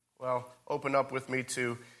Well, open up with me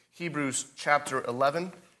to Hebrews chapter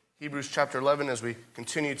 11. Hebrews chapter 11 as we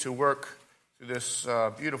continue to work through this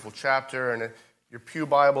beautiful chapter. And your Pew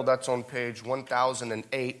Bible, that's on page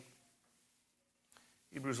 1008.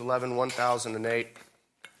 Hebrews 11, 1008.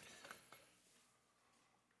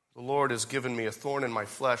 The Lord has given me a thorn in my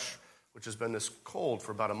flesh, which has been this cold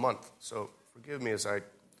for about a month. So forgive me as I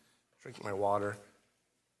drink my water.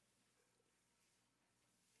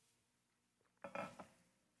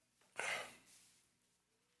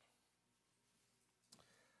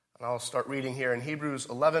 And I'll start reading here in Hebrews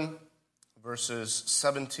 11, verses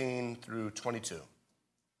 17 through 22.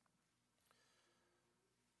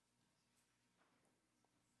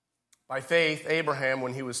 By faith, Abraham,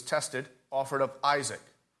 when he was tested, offered up Isaac.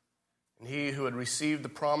 And he who had received the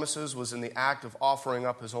promises was in the act of offering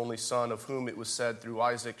up his only son, of whom it was said, through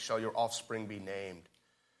Isaac shall your offspring be named.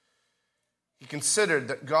 He considered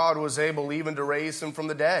that God was able even to raise him from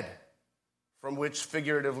the dead, from which,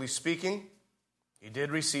 figuratively speaking, he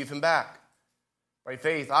did receive him back. By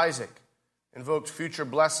faith, Isaac invoked future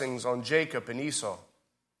blessings on Jacob and Esau.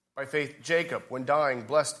 By faith, Jacob, when dying,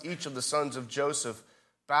 blessed each of the sons of Joseph,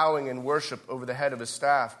 bowing in worship over the head of his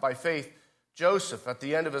staff. By faith, Joseph, at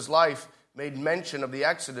the end of his life, made mention of the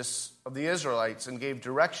exodus of the Israelites and gave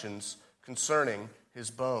directions concerning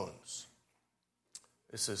his bones.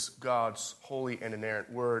 This is God's holy and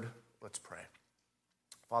inerrant word. Let's pray.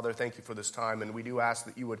 Father, thank you for this time, and we do ask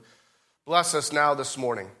that you would bless us now this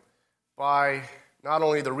morning by not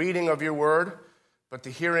only the reading of your word, but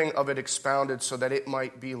the hearing of it expounded so that it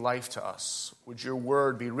might be life to us. Would your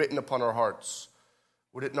word be written upon our hearts?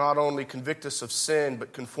 Would it not only convict us of sin,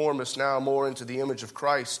 but conform us now more into the image of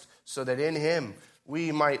Christ, so that in him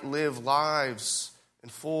we might live lives in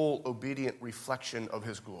full obedient reflection of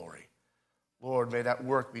his glory. Lord, may that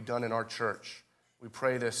work be done in our church. We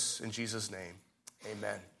pray this in Jesus' name.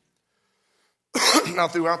 Amen. Now,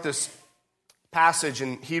 throughout this passage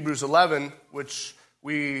in Hebrews 11, which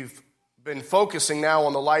we've been focusing now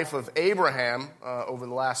on the life of Abraham over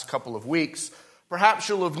the last couple of weeks, perhaps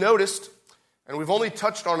you'll have noticed, and we've only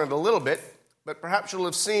touched on it a little bit, but perhaps you'll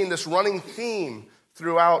have seen this running theme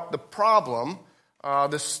throughout the problem,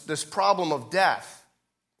 this problem of death.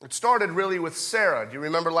 It started really with Sarah. Do you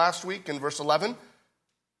remember last week in verse 11?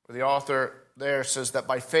 Where the author there says that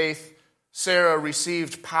by faith, Sarah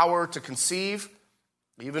received power to conceive,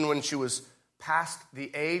 even when she was past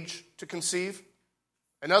the age to conceive.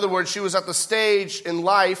 In other words, she was at the stage in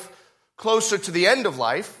life closer to the end of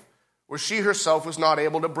life where she herself was not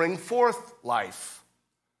able to bring forth life.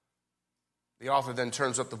 The author then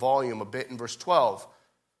turns up the volume a bit in verse 12.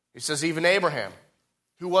 He says, even Abraham,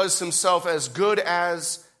 who was himself as good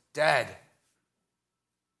as dead.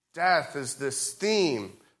 Death is this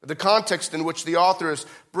theme, the context in which the author is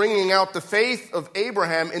bringing out the faith of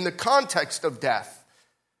Abraham in the context of death.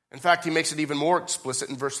 In fact, he makes it even more explicit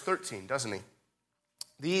in verse 13, doesn't he?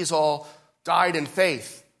 These all died in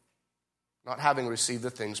faith, not having received the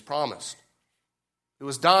things promised. It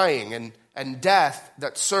was dying and death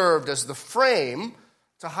that served as the frame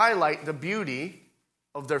to highlight the beauty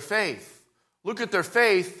of their faith. Look at their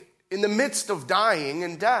faith in the midst of dying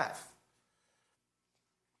and death.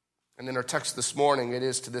 And in our text this morning, it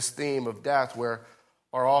is to this theme of death where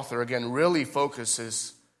our author, again, really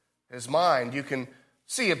focuses his mind. You can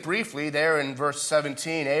see it briefly there in verse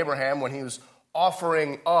 17. Abraham, when he was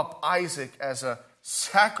offering up Isaac as a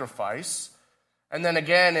sacrifice. And then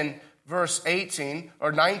again in verse 18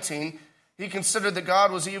 or 19, he considered that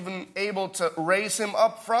God was even able to raise him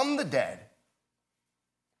up from the dead.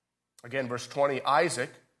 Again, verse 20, Isaac,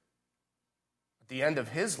 at the end of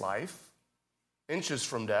his life, inches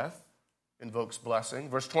from death, invokes blessing.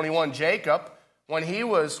 Verse 21, Jacob, when he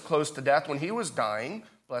was close to death, when he was dying,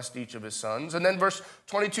 blessed each of his sons. And then verse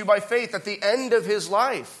 22, by faith, at the end of his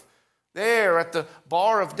life, there at the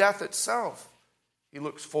bar of death itself, he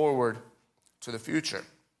looks forward to the future.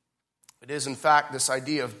 It is, in fact, this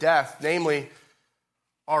idea of death, namely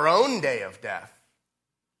our own day of death,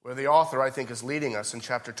 where the author, I think, is leading us in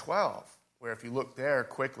chapter 12, where if you look there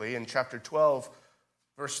quickly, in chapter 12,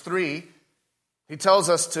 verse 3, he tells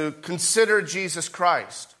us to consider Jesus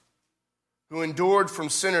Christ, who endured from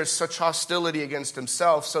sinners such hostility against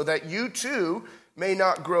himself, so that you too may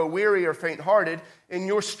not grow weary or faint-hearted. In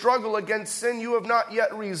your struggle against sin, you have not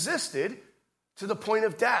yet resisted to the point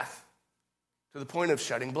of death, to the point of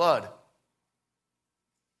shedding blood.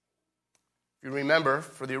 If you remember,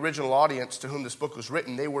 for the original audience to whom this book was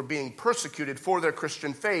written, they were being persecuted for their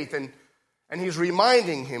Christian faith, and he's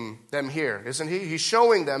reminding them here, isn't he? He's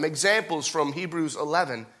showing them examples from Hebrews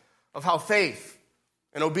 11 of how faith,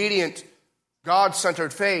 an obedient,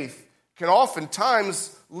 God-centered faith, can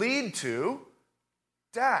oftentimes lead to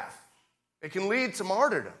death. It can lead to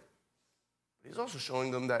martyrdom. He's also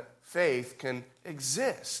showing them that faith can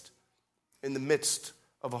exist in the midst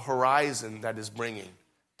of a horizon that is bringing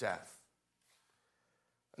death.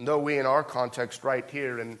 And though we in our context right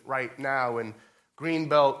here and right now in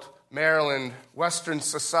Greenbelt, Maryland, Western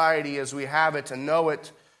society as we have it and know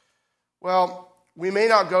it, well, we may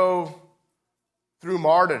not go through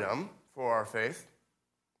martyrdom for our faith,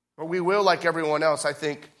 but we will, like everyone else, I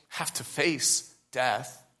think, have to face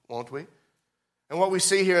death, won't we? And what we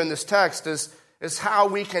see here in this text is how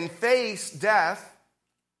we can face death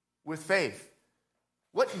with faith.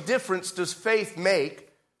 What difference does faith make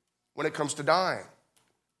when it comes to dying?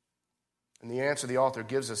 And the answer the author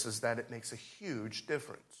gives us is that it makes a huge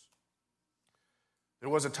difference. There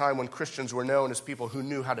was a time when Christians were known as people who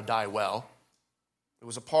knew how to die well. It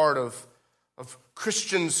was a part of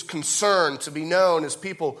Christians' concern to be known as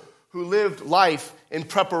people who lived life in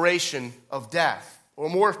preparation of death, or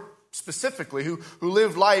more specifically, who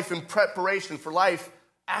lived life in preparation for life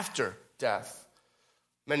after death.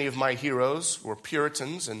 Many of my heroes were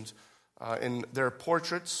Puritans, and in their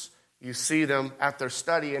portraits, you see them at their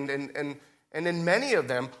study, and in many of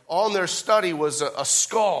them, on their study was a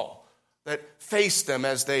skull that faced them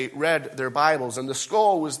as they read their Bibles, and the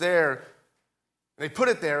skull was there. They put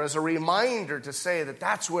it there as a reminder to say that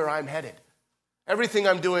that's where I'm headed. Everything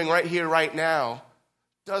I'm doing right here, right now,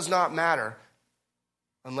 does not matter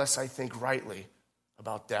unless I think rightly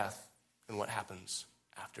about death and what happens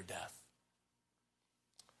after death.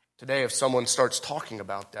 Today, if someone starts talking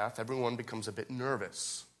about death, everyone becomes a bit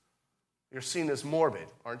nervous. You're seen as morbid,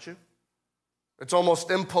 aren't you? It's almost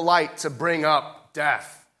impolite to bring up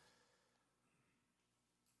death.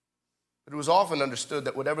 But it was often understood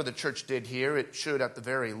that whatever the church did here, it should at the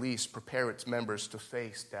very least prepare its members to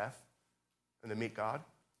face death and to meet God.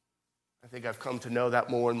 I think I've come to know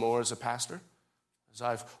that more and more as a pastor, as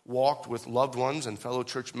I've walked with loved ones and fellow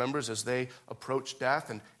church members as they approach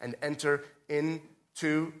death and enter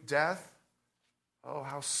into death. Oh,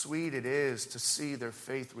 how sweet it is to see their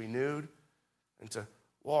faith renewed and to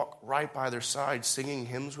walk right by their side, singing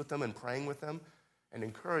hymns with them and praying with them and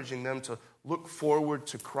encouraging them to look forward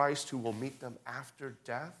to Christ who will meet them after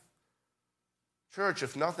death. Church,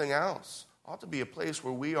 if nothing else, ought to be a place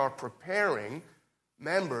where we are preparing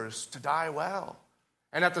members to die well.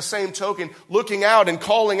 And at the same token, looking out and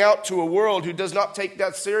calling out to a world who does not take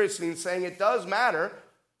death seriously and saying it does matter.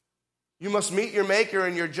 You must meet your maker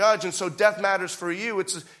and your judge, and so death matters for you.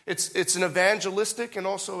 It's an evangelistic and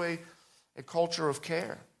also a culture of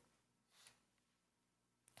care.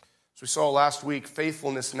 As we saw last week,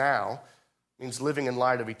 faithfulness now means living in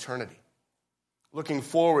light of eternity. Looking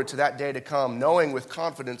forward to that day to come, knowing with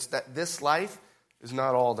confidence that this life is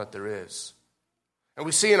not all that there is. And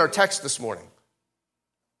we see in our text this morning,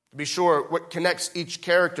 to be sure, what connects each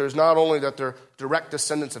character is not only that they're direct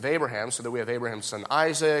descendants of Abraham, so that we have Abraham's son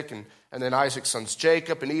Isaac, and then Isaac's sons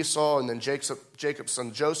Jacob and Esau, and then Jacob's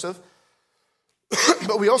son Joseph,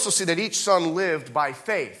 but we also see that each son lived by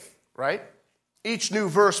faith, right? Each new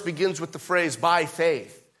verse begins with the phrase, by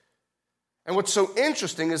faith. And what's so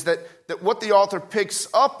interesting is that what the author picks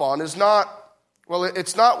up on is not, well,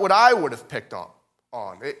 it's not what I would have picked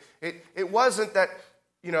on. It wasn't that,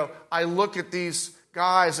 I look at these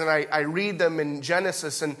guys and I read them in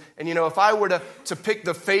Genesis and if I were to pick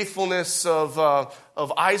the faithfulness of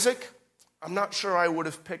Isaac, I'm not sure I would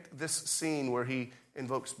have picked this scene where he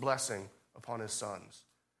invokes blessing upon his sons.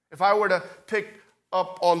 If I were to pick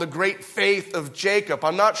up on the great faith of Jacob,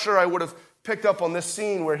 I'm not sure I would have picked up on this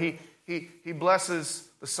scene where he blesses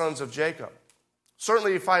the sons of Jacob.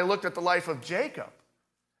 Certainly if I looked at the life of Jacob,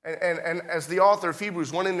 and as the author of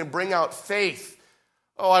Hebrews wanting to bring out faith,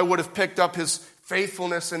 I would have picked up his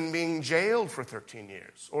faithfulness in being jailed for 13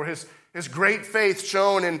 years, or his great faith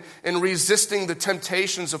shown in resisting the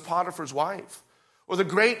temptations of Potiphar's wife, or the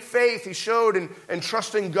great faith he showed in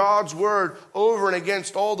trusting God's word over and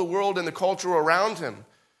against all the world and the culture around him.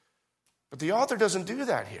 But the author doesn't do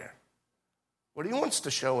that here. What he wants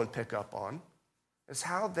to show and pick up on is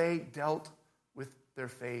how they dealt with their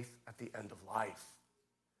faith at the end of life.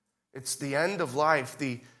 It's the end of life,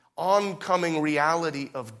 the oncoming reality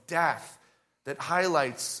of death that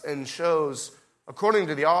highlights and shows, according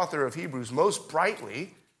to the author of Hebrews, most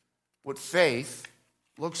brightly what faith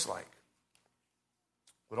looks like.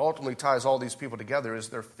 What ultimately ties all these people together is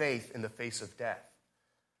their faith in the face of death.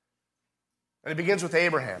 And it begins with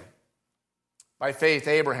Abraham. By faith,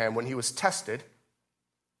 Abraham, when he was tested,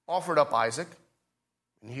 offered up Isaac,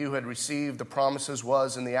 and he who had received the promises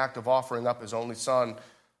was in the act of offering up his only son,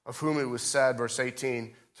 of whom it was said, verse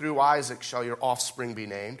 18, through Isaac shall your offspring be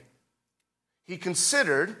named. he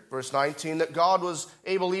considered, verse 19, that God was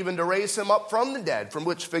able even to raise him up from the dead, from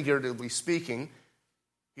which, figuratively speaking,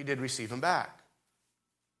 he did receive him back.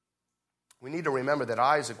 We need to remember that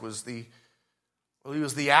Isaac was he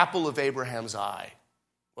was the apple of Abraham's eye,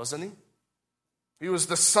 wasn't he? He was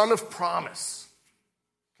the son of promise.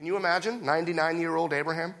 Can you imagine 99-year-old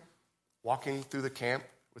Abraham walking through the camp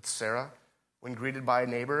with Sarah when greeted by a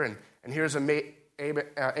neighbor, and here's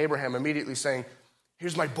Abraham immediately saying,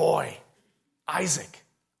 "Here's my boy, Isaac.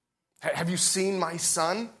 Have you seen my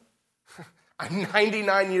son? I'm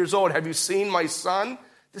 99 years old. Have you seen my son?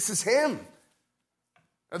 This is him."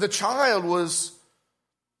 Now, the child was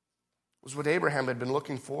what Abraham had been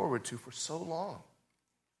looking forward to for so long.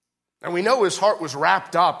 And we know his heart was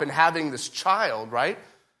wrapped up in having this child, right?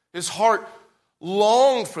 His heart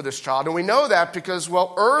longed for this child. And we know that because,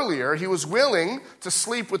 well, earlier he was willing to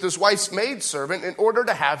sleep with his wife's maidservant in order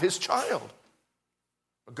to have his child.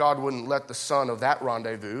 But God wouldn't let the son of that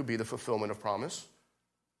rendezvous be the fulfillment of promise.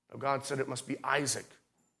 No, God said it must be Isaac,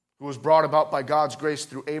 who was brought about by God's grace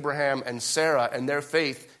through Abraham and Sarah and their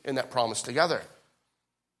faith in that promise together.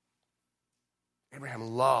 Abraham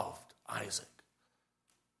loved Isaac.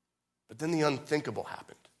 But then the unthinkable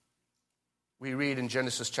happened. We read in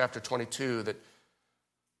Genesis chapter 22 that,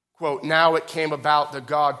 quote, "Now it came about that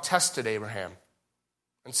God tested Abraham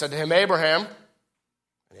and said to him, 'Abraham,'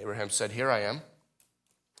 and Abraham said, 'Here I am.'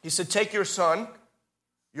 He said, 'Take your son,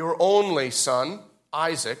 your only son,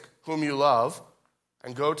 Isaac, whom you love,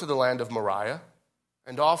 and go to the land of Moriah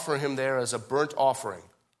and offer him there as a burnt offering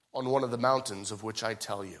on one of the mountains of which I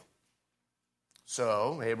tell you.'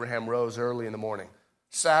 So Abraham rose early in the morning,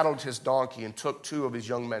 saddled his donkey, and took 2 of his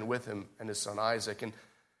young men with him and his son Isaac. And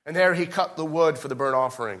there he cut the wood for the burnt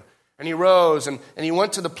offering. And he rose and he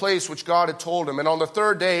went to the place which God had told him. And on the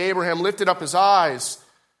 3rd day, Abraham lifted up his eyes.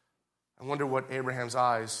 I wonder what Abraham's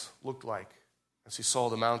eyes looked like as he saw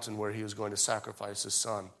the mountain where he was going to sacrifice his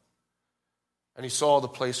son. And he saw the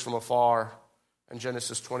place from afar. And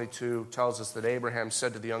Genesis 22 tells us that Abraham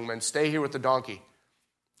said to the young men, 'Stay here with the donkey.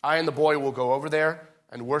 I and the boy will go over there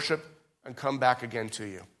and worship and come back again to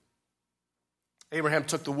you.' Abraham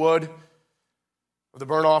took the wood of the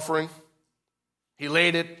burnt offering. He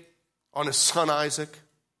laid it on his son Isaac.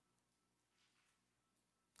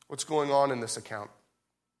 What's going on in this account?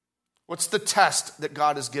 What's the test that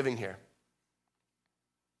God is giving here?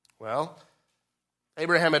 Well,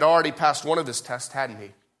 Abraham had already passed one of his tests, hadn't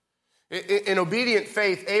he? In obedient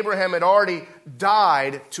faith, Abraham had already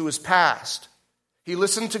died to his past. He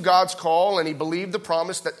listened to God's call and he believed the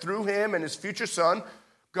promise that through him and his future son,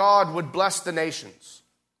 God would bless the nations.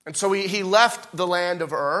 And so he left the land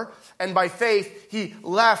of Ur, and by faith, he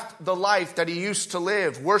left the life that he used to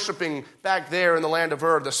live, worshiping back there in the land of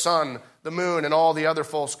Ur, the sun, the moon, and all the other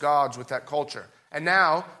false gods with that culture. And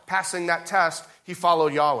now, passing that test, he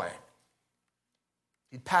followed Yahweh.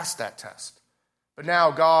 He passed that test. But now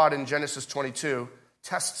God, in Genesis 22,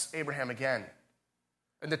 tests Abraham again.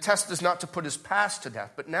 And the test is not to put his past to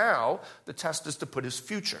death, but now the test is to put his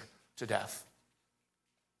future to death.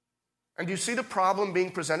 And do you see the problem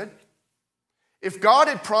being presented? If God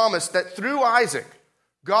had promised that through Isaac,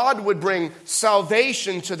 God would bring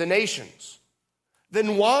salvation to the nations,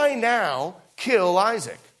 then why now kill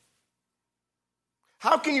Isaac?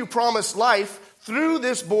 How can you promise life through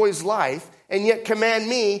this boy's life and yet command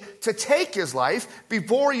me to take his life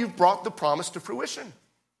before you've brought the promise to fruition?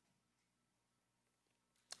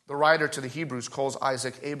 The writer to the Hebrews calls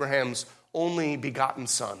Isaac Abraham's only begotten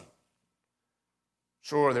son.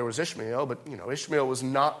 Sure, there was Ishmael, but Ishmael was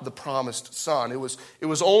not the promised son. It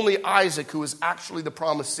was only Isaac who was actually the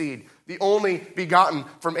promised seed, the only begotten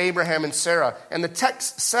from Abraham and Sarah. And the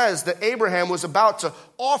text says that Abraham was about to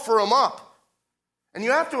offer him up. And you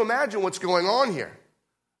have to imagine what's going on here.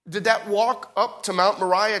 Did that walk up to Mount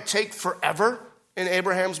Moriah take forever in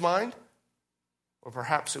Abraham's mind? Or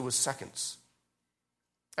perhaps it was seconds.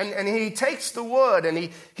 And he takes the wood and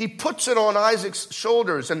he puts it on Isaac's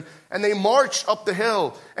shoulders and they march up the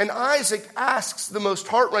hill. And Isaac asks the most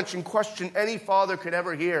heart-wrenching question any father could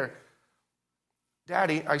ever hear.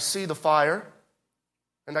 Daddy, I see the fire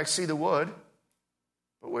and I see the wood,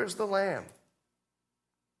 but where's the lamb?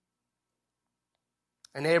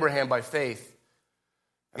 And Abraham, by faith,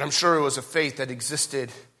 and I'm sure it was a faith that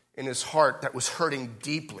existed in his heart that was hurting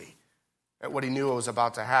deeply at what he knew was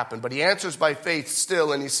about to happen. But he answers by faith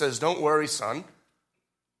still, and he says, "Don't worry, son.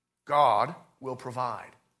 God will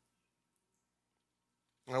provide."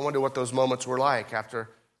 And I wonder what those moments were like after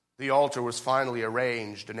the altar was finally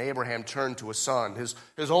arranged, and Abraham turned to his son, his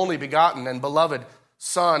only begotten and beloved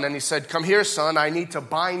son, and he said, "Come here, son, I need to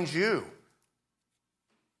bind you."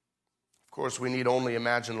 Of course, we need only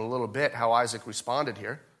imagine a little bit how Isaac responded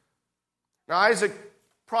here. Now, Isaac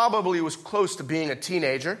probably was close to being a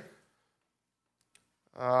teenager,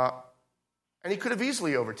 and he could have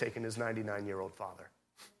easily overtaken his 99-year-old father.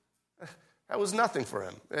 That was nothing for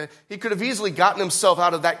him. He could have easily gotten himself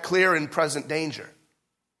out of that clear and present danger.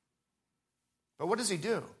 But what does he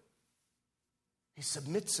do? He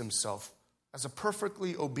submits himself as a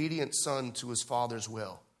perfectly obedient son to his father's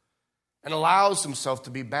will and allows himself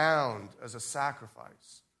to be bound as a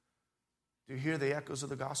sacrifice. Do you hear the echoes of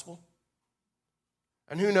the gospel?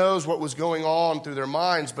 And who knows what was going on through their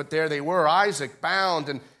minds, but there they were, Isaac bound,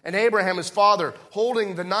 and Abraham, his father,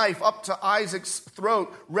 holding the knife up to Isaac's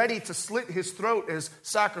throat, ready to slit his throat as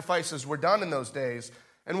sacrifices were done in those days.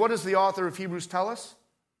 And what does the author of Hebrews tell us?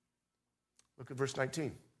 Look at verse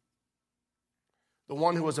 19. The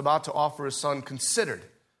one who was about to offer his son considered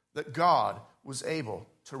that God was able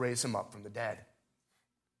to raise him up from the dead.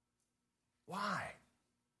 Why?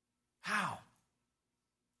 How?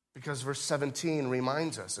 Because verse 17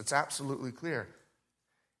 reminds us, it's absolutely clear.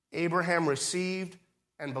 Abraham received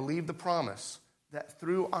and believed the promise that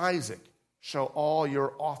through Isaac shall all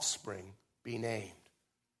your offspring be named.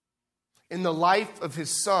 In the life of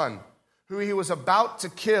his son, who he was about to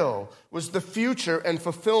kill, was the future and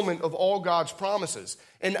fulfillment of all God's promises.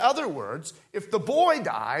 In other words, if the boy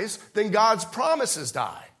dies, then God's promises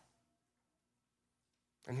die.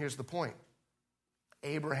 And here's the point.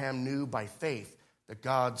 Abraham knew by faith that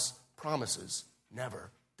God's promises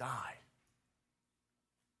never die.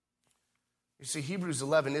 You see, Hebrews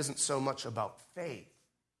 11 isn't so much about faith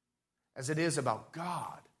as it is about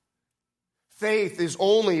God. Faith is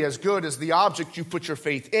only as good as the object you put your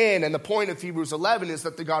faith in, and the point of Hebrews 11 is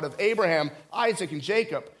that the God of Abraham, Isaac, and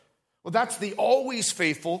Jacob, well, that's the always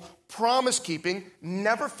faithful, promise-keeping,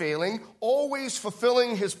 never failing, always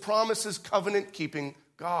fulfilling his promises, covenant-keeping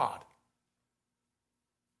God.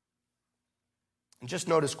 And just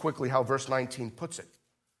notice quickly how verse 19 puts it.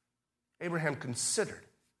 Abraham considered.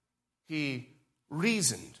 He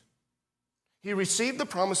reasoned. He received the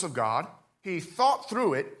promise of God. He thought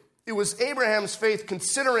through it. It was Abraham's faith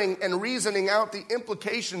considering and reasoning out the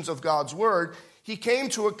implications of God's word. He came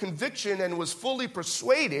to a conviction and was fully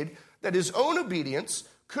persuaded that his own obedience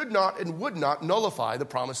could not and would not nullify the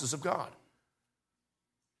promises of God.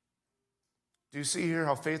 Do you see here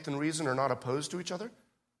how faith and reason are not opposed to each other,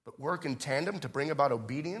 but work in tandem to bring about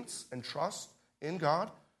obedience and trust in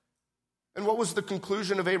God? And what was the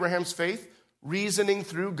conclusion of Abraham's faith? Reasoning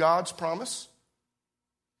through God's promise.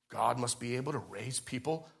 God must be able to raise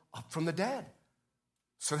people up from the dead.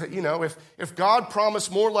 So that, if God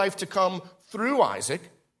promised more life to come through Isaac,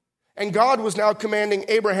 and God was now commanding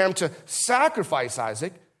Abraham to sacrifice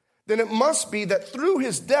Isaac, then it must be that through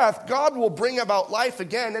his death, God will bring about life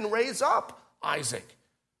again and raise up Isaac,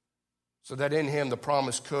 so that in him the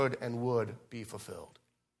promise could and would be fulfilled.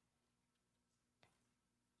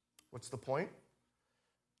 What's the point?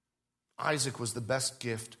 Isaac was the best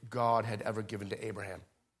gift God had ever given to Abraham.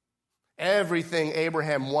 Everything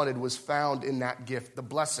Abraham wanted was found in that gift, the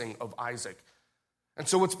blessing of Isaac. And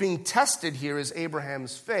so what's being tested here is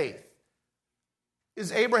Abraham's faith.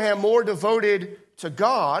 Is Abraham more devoted to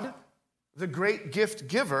God, the great gift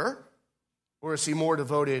giver, or is he more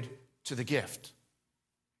devoted to the gift?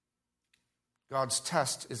 God's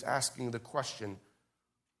test is asking the question,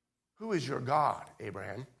 who is your God,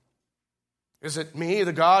 Abraham? Is it me,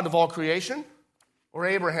 the God of all creation? Or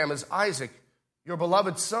Abraham, is Isaac, your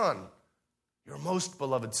beloved son, your most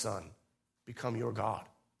beloved son, become your God?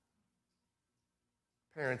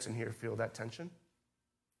 Parents in here feel that tension.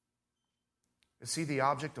 Is he the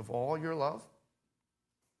object of all your love?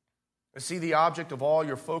 Is he the object of all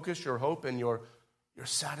your focus, your hope, and your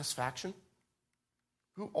satisfaction?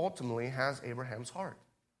 Who ultimately has Abraham's heart?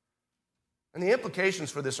 And the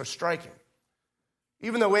implications for this are striking.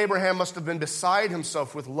 Even though Abraham must have been beside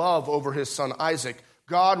himself with love over his son Isaac,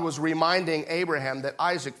 God was reminding Abraham that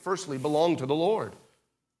Isaac firstly belonged to the Lord.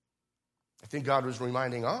 I think God was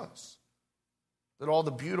reminding us that all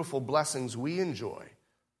the beautiful blessings we enjoy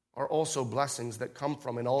are also blessings that come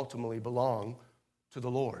from and ultimately belong to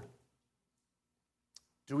the Lord.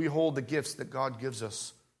 Do we hold the gifts that God gives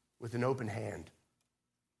us with an open hand?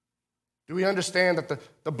 Do we understand that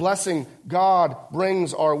the blessing God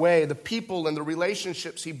brings our way, the people and the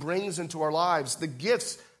relationships he brings into our lives, the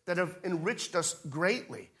gifts that have enriched us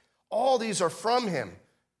greatly, all these are from him,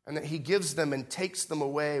 and that he gives them and takes them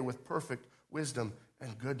away with perfect wisdom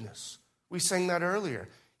and goodness? We sang that earlier.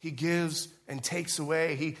 He gives and takes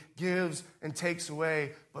away. He gives and takes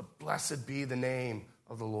away, but blessed be the name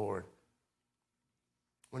of the Lord.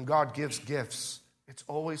 When God gives gifts, it's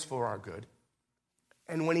always for our good.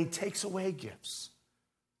 And when he takes away gifts,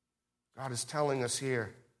 God is telling us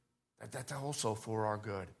here that that's also for our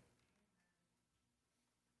good.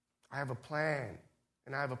 I have a plan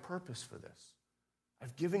and I have a purpose for this.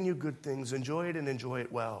 I've given you good things. Enjoy it and enjoy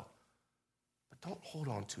it well. But don't hold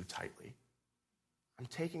on too tightly. I'm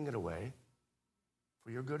taking it away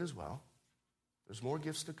for your good as well. There's more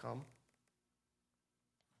gifts to come.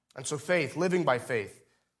 And so faith, living by faith,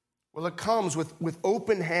 well, it comes with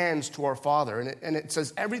open hands to our Father. And it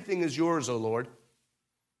says, everything is yours, O Lord.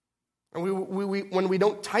 And when we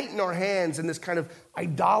don't tighten our hands in this kind of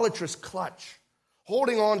idolatrous clutch,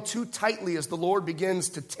 holding on too tightly as the Lord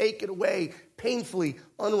begins to take it away, painfully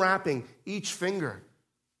unwrapping each finger.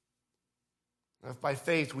 If by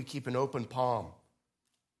faith we keep an open palm,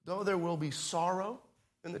 though there will be sorrow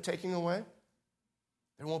in the taking away,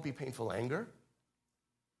 there won't be painful anger.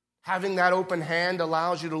 Having that open hand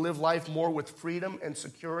allows you to live life more with freedom and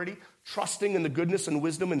security, trusting in the goodness and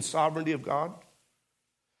wisdom and sovereignty of God.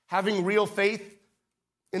 Having real faith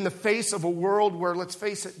in the face of a world where, let's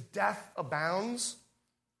face it, death abounds,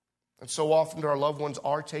 and so often our loved ones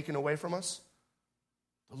are taken away from us.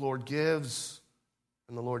 The Lord gives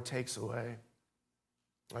and the Lord takes away.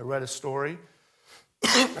 I read a story,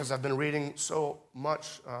 as I've been reading so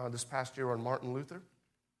much this past year on Martin Luther,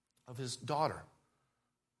 of his daughter.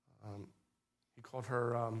 He called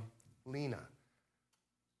her Lena,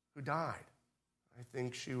 who died. I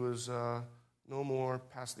think she was no more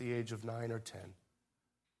past the age of 9 or 10.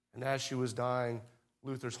 And as she was dying,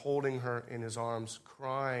 Luther's holding her in his arms,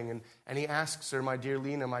 crying. And he asks her, my dear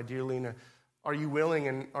Lena, are you willing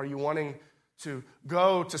and are you wanting to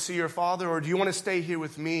go to see your father, or do you want to stay here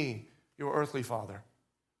with me, your earthly father?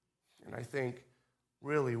 And I think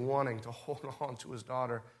really wanting to hold on to his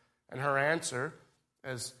daughter. And her answer,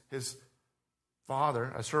 as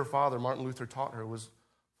her father, Martin Luther taught her, was,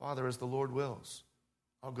 Father, as the Lord wills.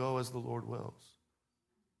 I'll go as the Lord wills.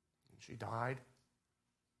 And she died.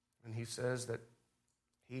 And he says that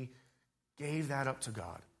he gave that up to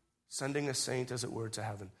God, sending a saint, as it were, to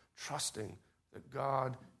heaven, trusting that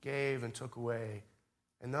God gave and took away.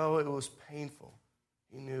 And though it was painful,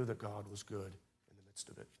 he knew that God was good in the midst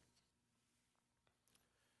of it.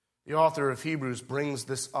 The author of Hebrews brings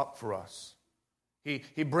this up for us.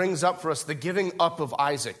 He brings up for us the giving up of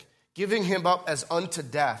Isaac, giving him up as unto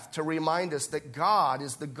death, to remind us that God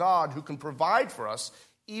is the God who can provide for us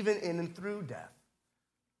even in and through death.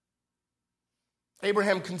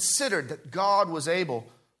 Abraham considered that God was able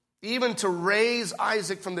even to raise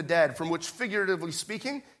Isaac from the dead, from which, figuratively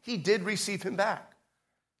speaking, he did receive him back.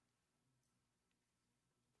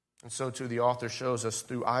 And so too the author shows us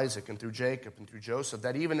through Isaac and through Jacob and through Joseph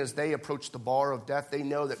that even as they approach the bar of death, they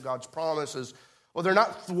know that God's promises, well, they're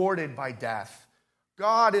not thwarted by death.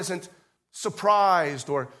 God isn't surprised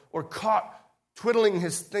or caught twiddling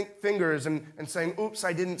his fingers and saying, oops,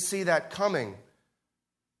 I didn't see that coming.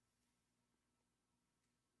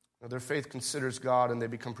 Now, their faith considers God, and they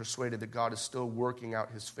become persuaded that God is still working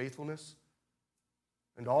out his faithfulness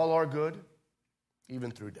and all our good,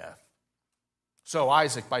 even through death. So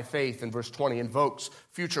Isaac, by faith, in verse 20, invokes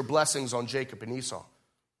future blessings on Jacob and Esau.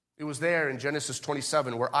 It was there in Genesis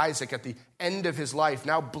 27 where Isaac, at the end of his life,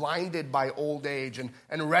 now blinded by old age and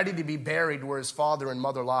ready to be buried where his father and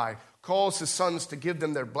mother lie, calls his sons to give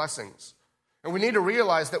them their blessings. And we need to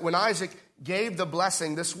realize that when Isaac gave the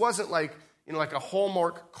blessing, this wasn't like a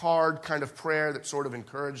Hallmark card kind of prayer that sort of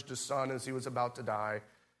encouraged his son as he was about to die.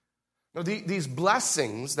 No, these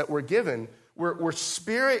blessings that were given were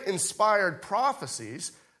Spirit-inspired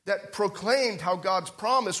prophecies that proclaimed how God's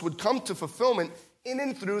promise would come to fulfillment in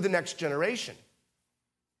and through the next generation.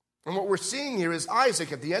 And what we're seeing here is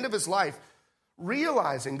Isaac, at the end of his life,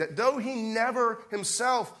 realizing that though he never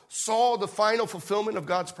himself saw the final fulfillment of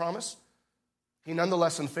God's promise, he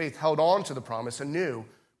nonetheless in faith held on to the promise and knew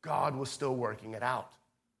God was still working it out.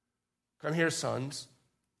 Come here, sons.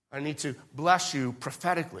 I need to bless you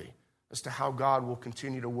prophetically as to how God will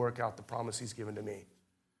continue to work out the promise he's given to me.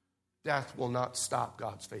 Death will not stop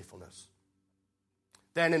God's faithfulness.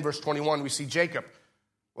 Then in verse 21, we see Jacob,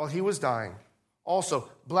 while he was dying, also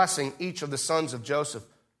blessing each of the sons of Joseph.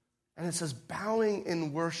 And it says, bowing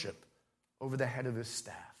in worship over the head of his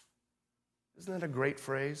staff. Isn't that a great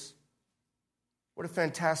phrase? What a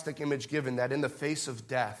fantastic image given that in the face of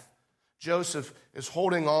death, Joseph is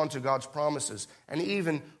holding on to God's promises and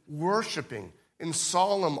even worshiping in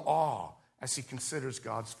solemn awe as he considers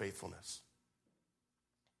God's faithfulness.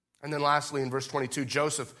 And then lastly, in verse 22,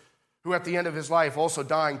 Joseph, who at the end of his life, also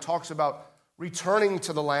dying, talks about returning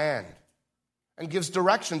to the land and gives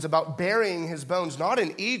directions about burying his bones, not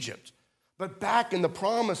in Egypt, but back in the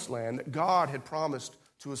promised land that God had promised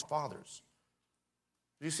to his fathers.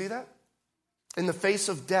 Do you see that? In the face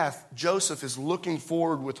of death, Joseph is looking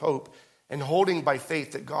forward with hope and holding by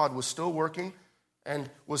faith that God was still working and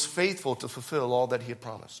was faithful to fulfill all that he had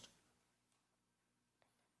promised.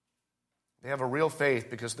 They have a real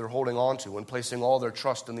faith because they're holding on to and placing all their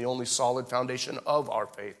trust in the only solid foundation of our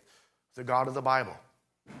faith, the God of the Bible.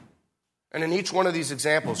 And in each one of these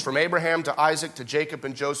examples, from Abraham to Isaac to Jacob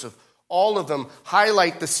and Joseph, all of them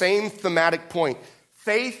highlight the same thematic point.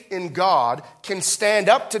 Faith in God can stand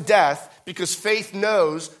up to death because faith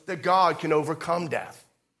knows that God can overcome death.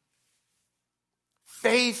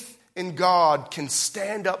 Faith in God can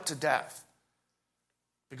stand up to death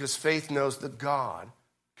because faith knows that God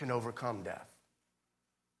can overcome death.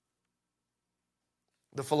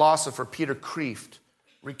 The philosopher Peter Kreeft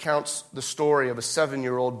recounts the story of a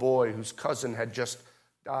 7-year-old boy whose cousin had just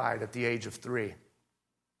died at the age of 3.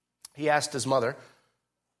 He asked his mother,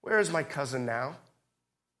 "Where is my cousin now?"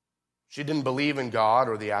 She didn't believe in God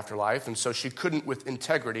or the afterlife, and so she couldn't with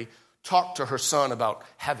integrity talk to her son about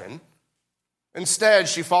heaven. Instead,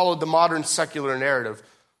 she followed the modern secular narrative.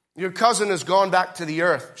 "Your cousin has gone back to the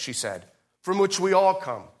earth," she said, "from which we all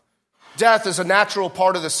come. Death is a natural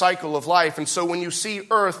part of the cycle of life, and so when you see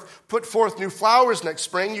earth put forth new flowers next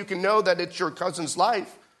spring, you can know that it's your cousin's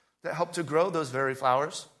life that helped to grow those very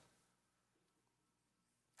flowers."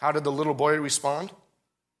 How did the little boy respond?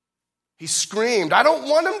 He screamed, "I don't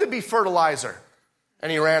want him to be fertilizer,"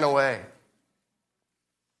 and he ran away.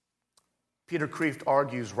 Peter Kreeft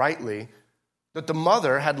argues rightly that the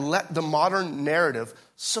mother had let the modern narrative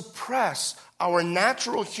suppress our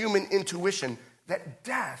natural human intuition that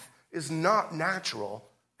death is not natural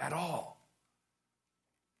at all.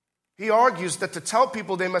 He argues that to tell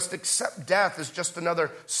people they must accept death is just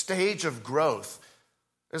another stage of growth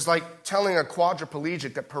is like telling a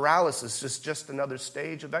quadriplegic that paralysis is just another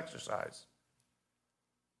stage of exercise.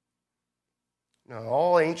 Now,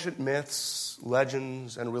 all ancient myths,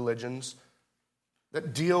 legends, and religions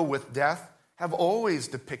that deal with death have always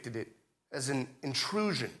depicted it as an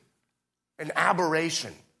intrusion, an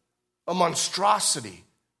aberration, a monstrosity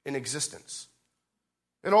in existence.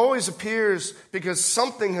 It always appears because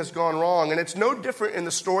something has gone wrong, and it's no different in the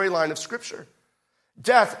storyline of Scripture.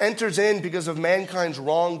 Death enters in because of mankind's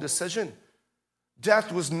wrong decision.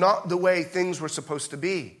 Death was not the way things were supposed to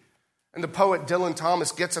be. And the poet Dylan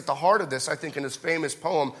Thomas gets at the heart of this, I think, in his famous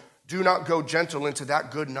poem, "Do not go gentle into that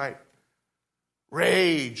good night.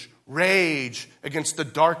 Rage, rage against the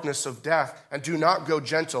darkness of death, and do not go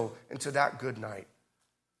gentle into that good night."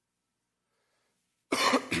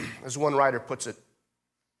 As one writer puts it,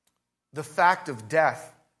 the fact of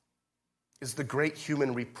death is the great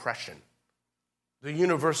human repression, the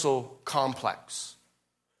universal complex.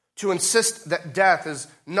 To insist that death is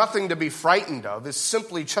nothing to be frightened of is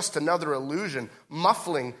simply just another illusion,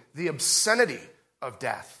 muffling the obscenity of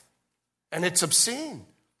death. And it's obscene.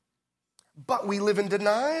 But we live in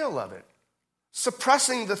denial of it,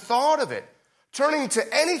 suppressing the thought of it, turning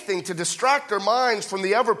to anything to distract our minds from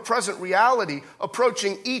the ever-present reality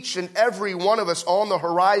approaching each and every one of us on the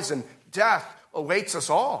horizon. Death awaits us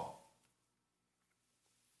all.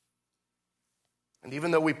 And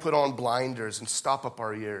even though we put on blinders and stop up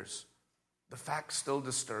our ears, the fact still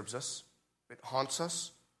disturbs us, it haunts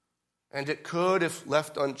us, and it could, if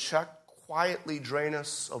left unchecked, quietly drain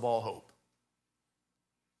us of all hope.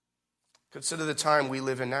 Consider the time we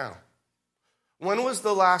live in now. When was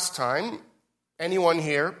the last time anyone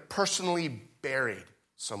here personally buried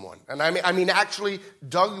someone? And I mean actually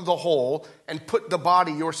dug the hole and put the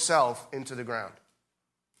body yourself into the ground.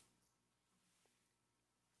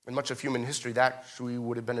 In much of human history, that actually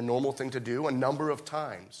would have been a normal thing to do a number of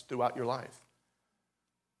times throughout your life.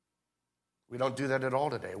 We don't do that at all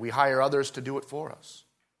today. We hire others to do it for us.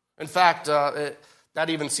 In fact, that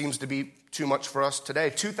even seems to be too much for us today.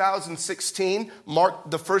 2016 marked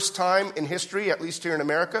the first time in history, at least here in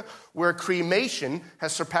America, where cremation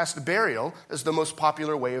has surpassed burial as the most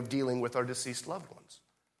popular way of dealing with our deceased loved ones.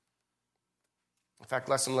 In fact,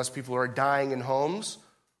 less and less people are dying in homes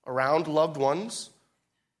around loved ones,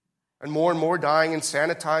 and more dying in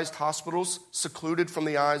sanitized hospitals, secluded from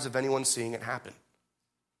the eyes of anyone seeing it happen.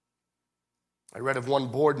 I read of one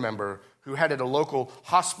board member who headed a local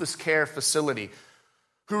hospice care facility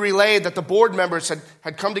who relayed that the board members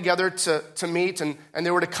had come together to meet and they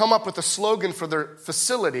were to come up with a slogan for their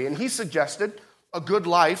facility. And he suggested, "A good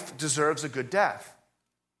life deserves a good death."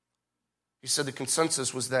 He said the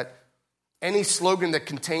consensus was that any slogan that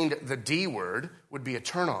contained the D word would be a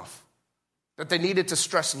turnoff. That they needed to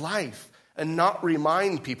stress life and not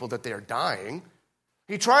remind people that they are dying.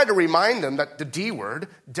 He tried to remind them that the D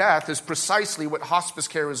word, death, is precisely what hospice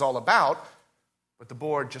care is all about, but the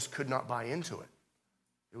board just could not buy into it.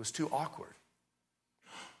 It was too awkward.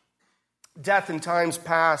 Death in times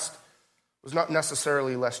past was not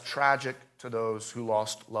necessarily less tragic to those who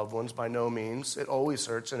lost loved ones, by no means. It always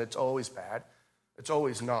hurts and it's always bad. It's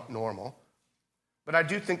always not normal. But I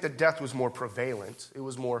do think that death was more prevalent. It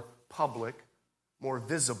was more public, more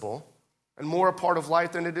visible, and more a part of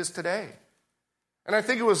life than it is today. And I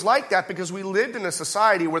think it was like that because we lived in a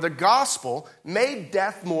society where the gospel made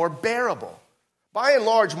death more bearable. By and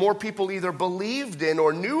large, more people either believed in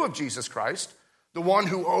or knew of Jesus Christ, the one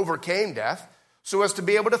who overcame death, so as to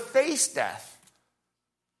be able to face death.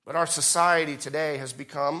 But our society today has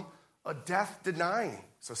become a death-denying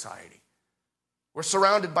society. We're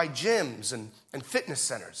surrounded by gyms and fitness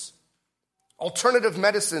centers, alternative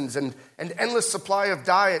medicines and an endless supply of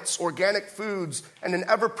diets, organic foods, and an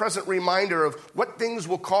ever-present reminder of what things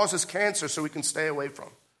will cause us cancer so we can stay away from.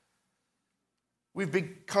 We've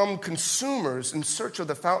become consumers in search of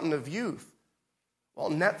the fountain of youth, while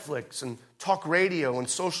Netflix and talk radio and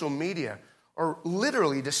social media are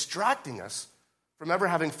literally distracting us from ever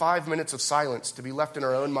having 5 minutes of silence to be left in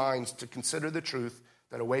our own minds to consider the truth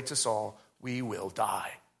that awaits us all: we will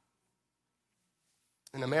die.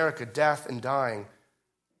 In America, death and dying,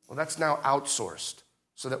 well, that's now outsourced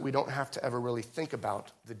so that we don't have to ever really think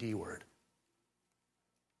about the D word.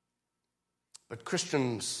 But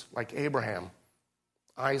Christians like Abraham,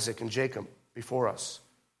 Isaac, and Jacob before us,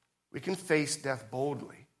 we can face death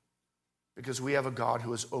boldly because we have a God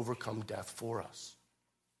who has overcome death for us.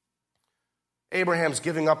 Abraham's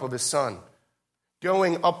giving up of his son,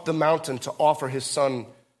 going up the mountain to offer his son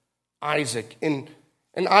Isaac, and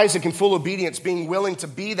Isaac in full obedience being willing to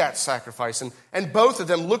be that sacrifice, and both of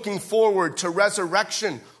them looking forward to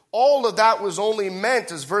resurrection. All of that was only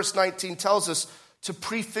meant, as verse 19 tells us, to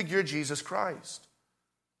prefigure Jesus Christ.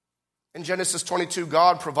 In Genesis 22,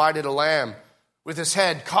 God provided a lamb with his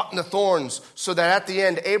head caught in the thorns so that at the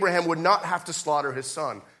end Abraham would not have to slaughter his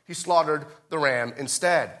son. He slaughtered the ram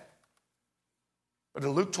instead. But in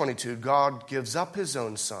Luke 22, God gives up his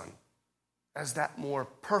own son as that more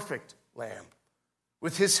perfect lamb,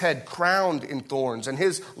 with his head crowned in thorns and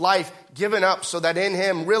his life given up so that in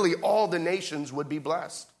him really all the nations would be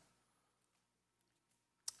blessed.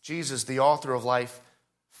 Jesus, the author of life,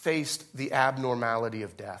 faced the abnormality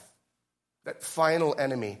of death, that final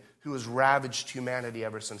enemy who has ravaged humanity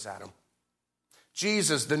ever since Adam.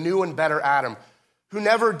 Jesus, the new and better Adam, who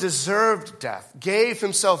never deserved death, gave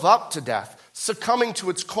himself up to death, succumbing to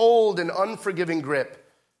its cold and unforgiving grip.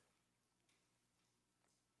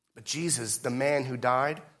 But Jesus, the man who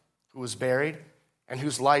died, who was buried, and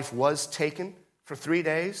whose life was taken for 3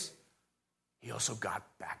 days, he also got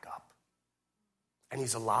back up. And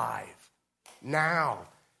he's alive now,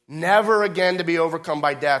 never again to be overcome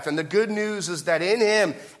by death. And the good news is that in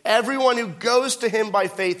him, everyone who goes to him by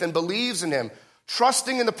faith and believes in him,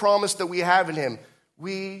 trusting in the promise that we have in him,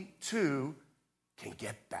 we too can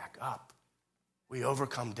get back up. We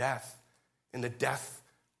overcome death in the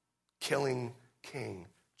death-killing King,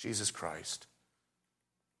 Jesus Christ.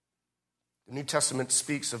 The New Testament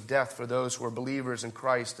speaks of death for those who are believers in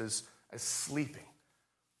Christ as sleeping.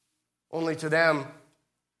 Only to them,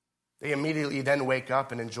 they immediately then wake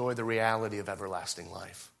up and enjoy the reality of everlasting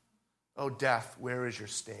life. Oh, death, where is your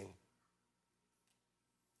sting?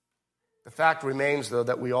 The fact remains, though,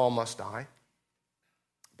 that we all must die.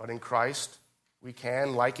 But in Christ, we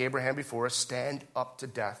can, like Abraham before us, stand up to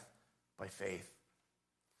death by faith.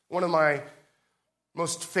 One of my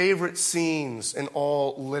most favorite scenes in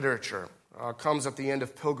all literature comes at the end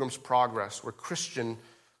of Pilgrim's Progress, where Christian,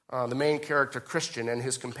 the main character Christian and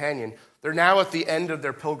his companion, they're now at the end of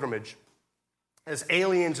their pilgrimage as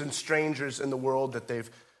aliens and strangers in the world that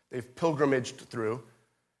they've pilgrimaged through.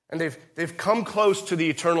 And they've come close to the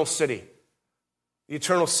eternal city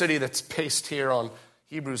that's based here on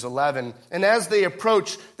Hebrews 11. And as they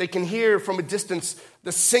approach, they can hear from a distance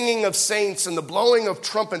the singing of saints and the blowing of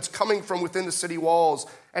trumpets coming from within the city walls.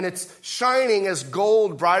 And it's shining as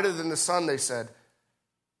gold, brighter than the sun, they said.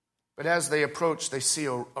 But as they approach, they see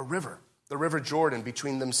a river, the River Jordan,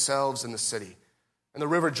 between themselves and the city. And the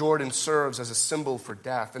River Jordan serves as a symbol for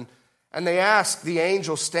death. And they ask the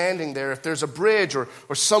angel standing there if there's a bridge or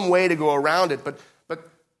some way to go around it. But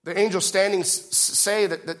the angels standing say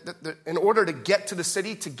that in order to get to the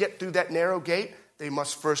city, to get through that narrow gate, they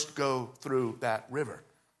must first go through that river.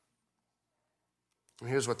 And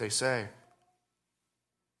here's what they say.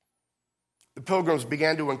 The pilgrims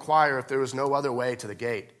began to inquire if there was no other way to the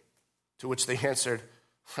gate, to which they answered,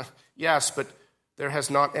 yes, but there has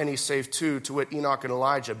not any save two, to wit Enoch and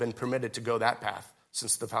Elijah, been permitted to go that path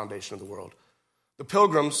since the foundation of the world. The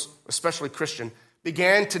pilgrims, especially Christian,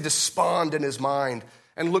 began to despond in his mind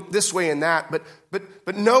and looked this way and that,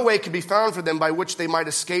 but no way could be found for them by which they might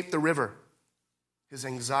escape the river. His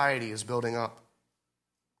anxiety is building up.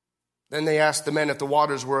 Then they asked the men if the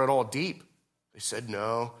waters were at all deep. They said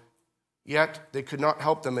no. Yet they could not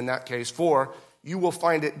help them in that case, for you will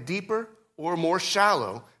find it deeper or more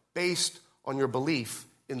shallow based on your belief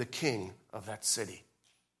in the king of that city.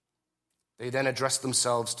 They then addressed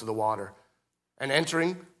themselves to the water, and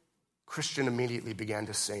entering, Christian immediately began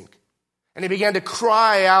to sink. And he began to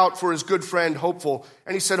cry out for his good friend, Hopeful.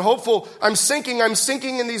 And he said, Hopeful, I'm sinking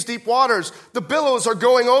in these deep waters. The billows are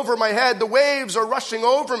going over my head. The waves are rushing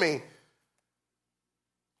over me.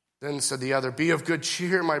 Then said the other, Be of good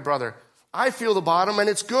cheer, my brother. I feel the bottom, and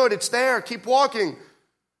it's good. It's there. Keep walking.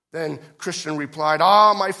 Then Christian replied,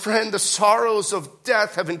 my friend, the sorrows of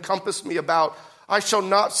death have encompassed me about. I shall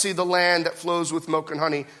not see the land that flows with milk and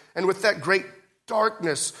honey. And with that great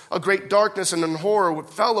darkness, a great darkness and an horror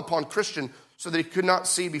fell upon Christian, so that he could not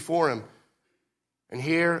see before him. And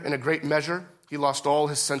here, in a great measure, he lost all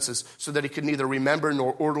his senses, so that he could neither remember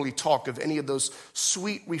nor orderly talk of any of those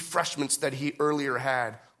sweet refreshments that he earlier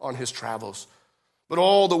had on his travels. But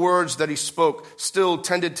all the words that he spoke still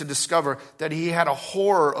tended to discover that he had a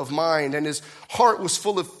horror of mind, and his heart was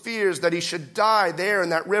full of fears that he should die there in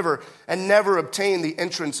that river and never obtain the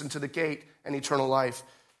entrance into the gate and eternal life.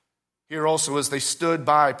 Here also, as they stood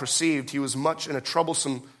by, perceived he was much in a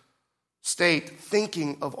troublesome state,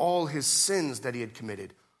 thinking of all his sins that he had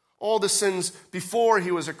committed, all the sins before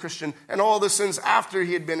he was a Christian and all the sins after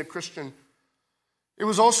he had been a Christian. It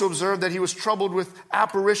was also observed that he was troubled with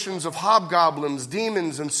apparitions of hobgoblins,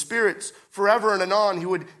 demons, and spirits. Forever and anon he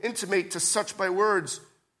would intimate to such by words.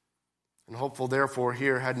 And Hopeful, therefore,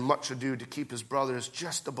 here had much ado to keep his brothers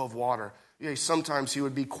just above water. Yea, sometimes he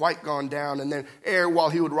would be quite gone down, and then ere while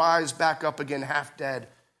he would rise back up again half dead.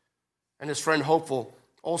 And his friend Hopeful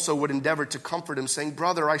also would endeavor to comfort him, saying,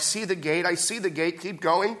 Brother, I see the gate, keep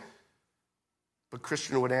going. But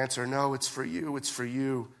Christian would answer, No, it's for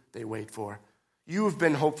you they wait for. You have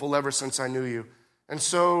been hopeful ever since I knew you. And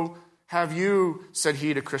so have you, said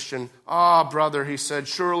he to Christian. Brother, he said,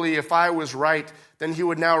 surely if I was right, then he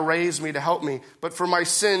would now raise me to help me. But for my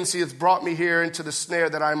sins, he hath brought me here into the snare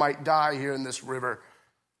that I might die here in this river.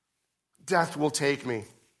 Death will take me.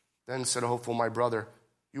 Then said Hopeful, my brother,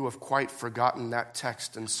 you have quite forgotten that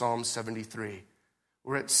text in Psalm 73,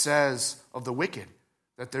 where it says of the wicked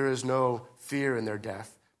that there is no fear in their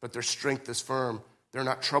death, but their strength is firm. They're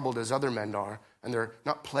not troubled as other men are, and they're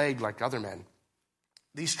not plagued like other men.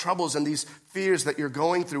 These troubles and these fears that you're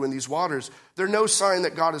going through in these waters, they're no sign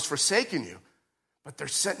that God has forsaken you, but they're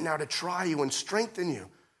sent now to try you and strengthen you,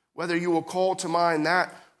 whether you will call to mind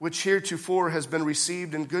that which heretofore has been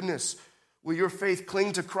received in goodness. Will your faith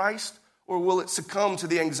cling to Christ, or will it succumb to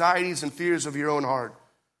the anxieties and fears of your own heart?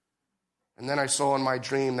 And then I saw in my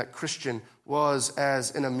dream that Christian was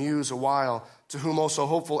as in a muse a while, to whom also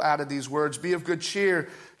Hopeful added these words, Be of good cheer,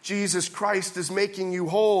 Jesus Christ is making you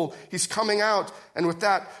whole. He's coming out. And with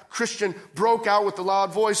that, Christian broke out with a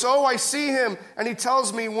loud voice, I see him. And he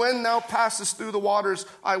tells me, when thou passest through the waters,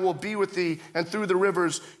 I will be with thee. And through the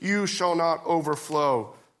rivers, you shall not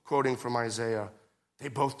overflow. Quoting from Isaiah. They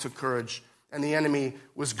both took courage. And the enemy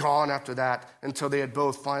was gone after that until they had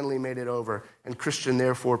both finally made it over. And Christian,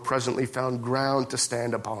 therefore, presently found ground to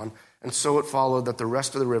stand upon. And so it followed that the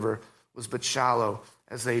rest of the river was but shallow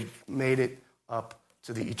as they made it up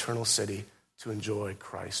to the eternal city to enjoy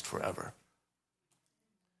Christ forever.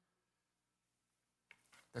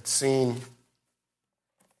 That scene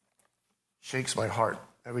shakes my heart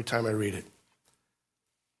every time I read it.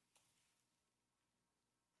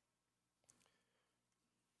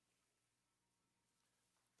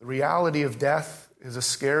 The reality of death is a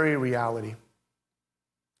scary reality,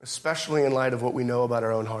 especially in light of what we know about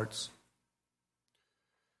our own hearts.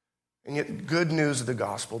 And yet, good news of the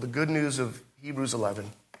gospel, the good news of Hebrews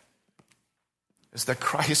 11, is that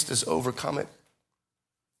Christ has overcome it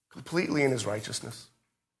completely in his righteousness,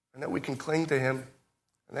 and that we can cling to him,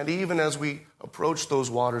 and that even as we approach those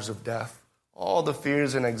waters of death, all the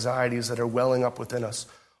fears and anxieties that are welling up within us,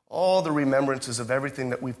 all the remembrances of everything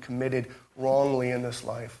that we've committed wrongly in this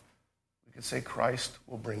life, we can say, Christ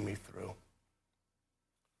will bring me through.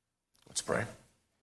 Let's pray.